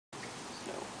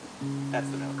That's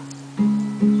the note.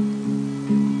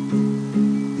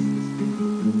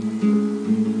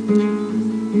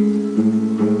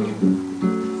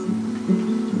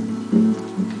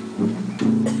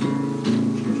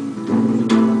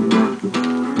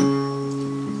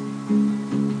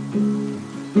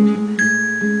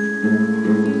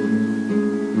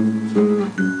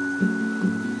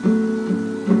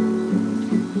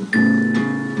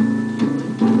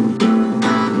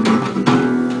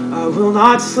 I will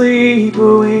not sleep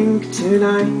a wink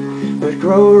tonight, but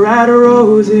grow red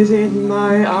roses in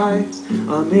my eyes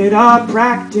amid a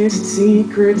practiced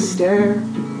secret stare.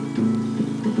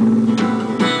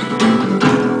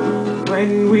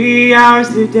 When we ours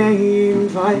the day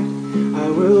invite, I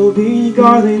will be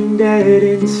garlanded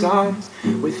in sighs,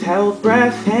 with health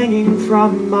breath hanging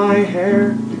from my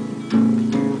hair.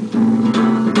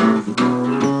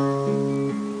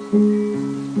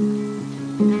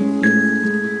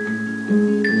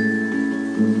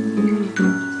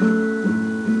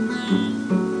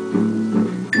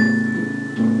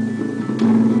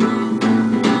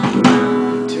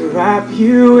 Wrap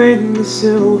you in the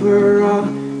silver of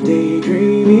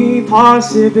daydreamy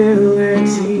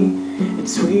possibility and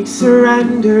sweet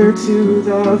surrender to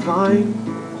the vine.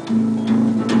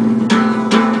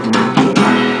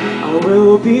 I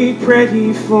will be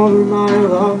pretty for my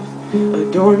love,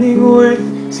 adorning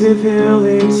with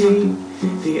civility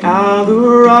the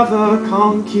allure of a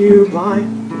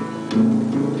concubine.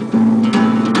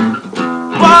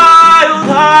 While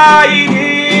lying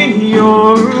in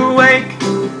your wake,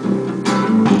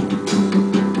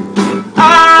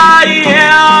 I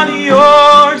am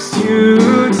yours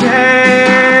to take.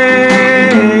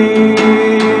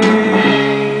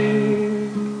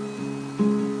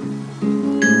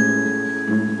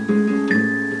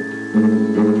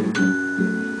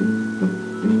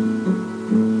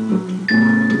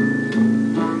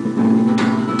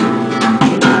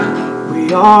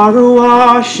 We are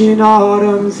awash in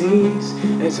autumn's ease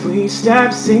as we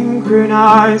step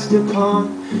synchronized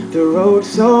upon the road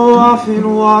so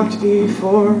often walked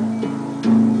before.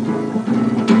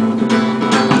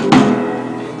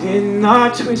 And in the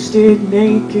twisted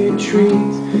naked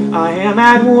trees I am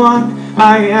at one,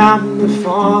 I am the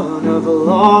fawn of a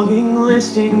longing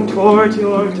listing toward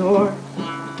your door.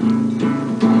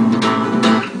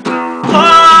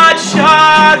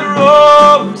 Bloodshot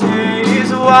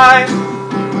roses white,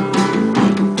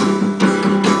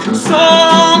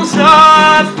 songs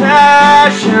of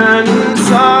passion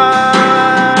inside.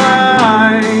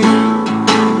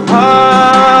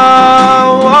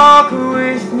 Walk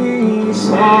with me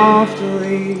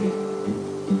softly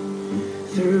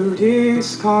through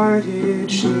discarded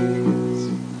sheets.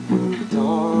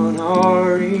 Dawn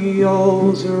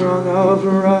aureoles rung of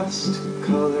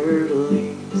rust-colored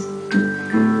leaves.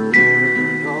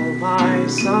 Turn all my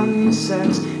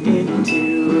sunsets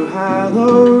into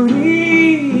hallowed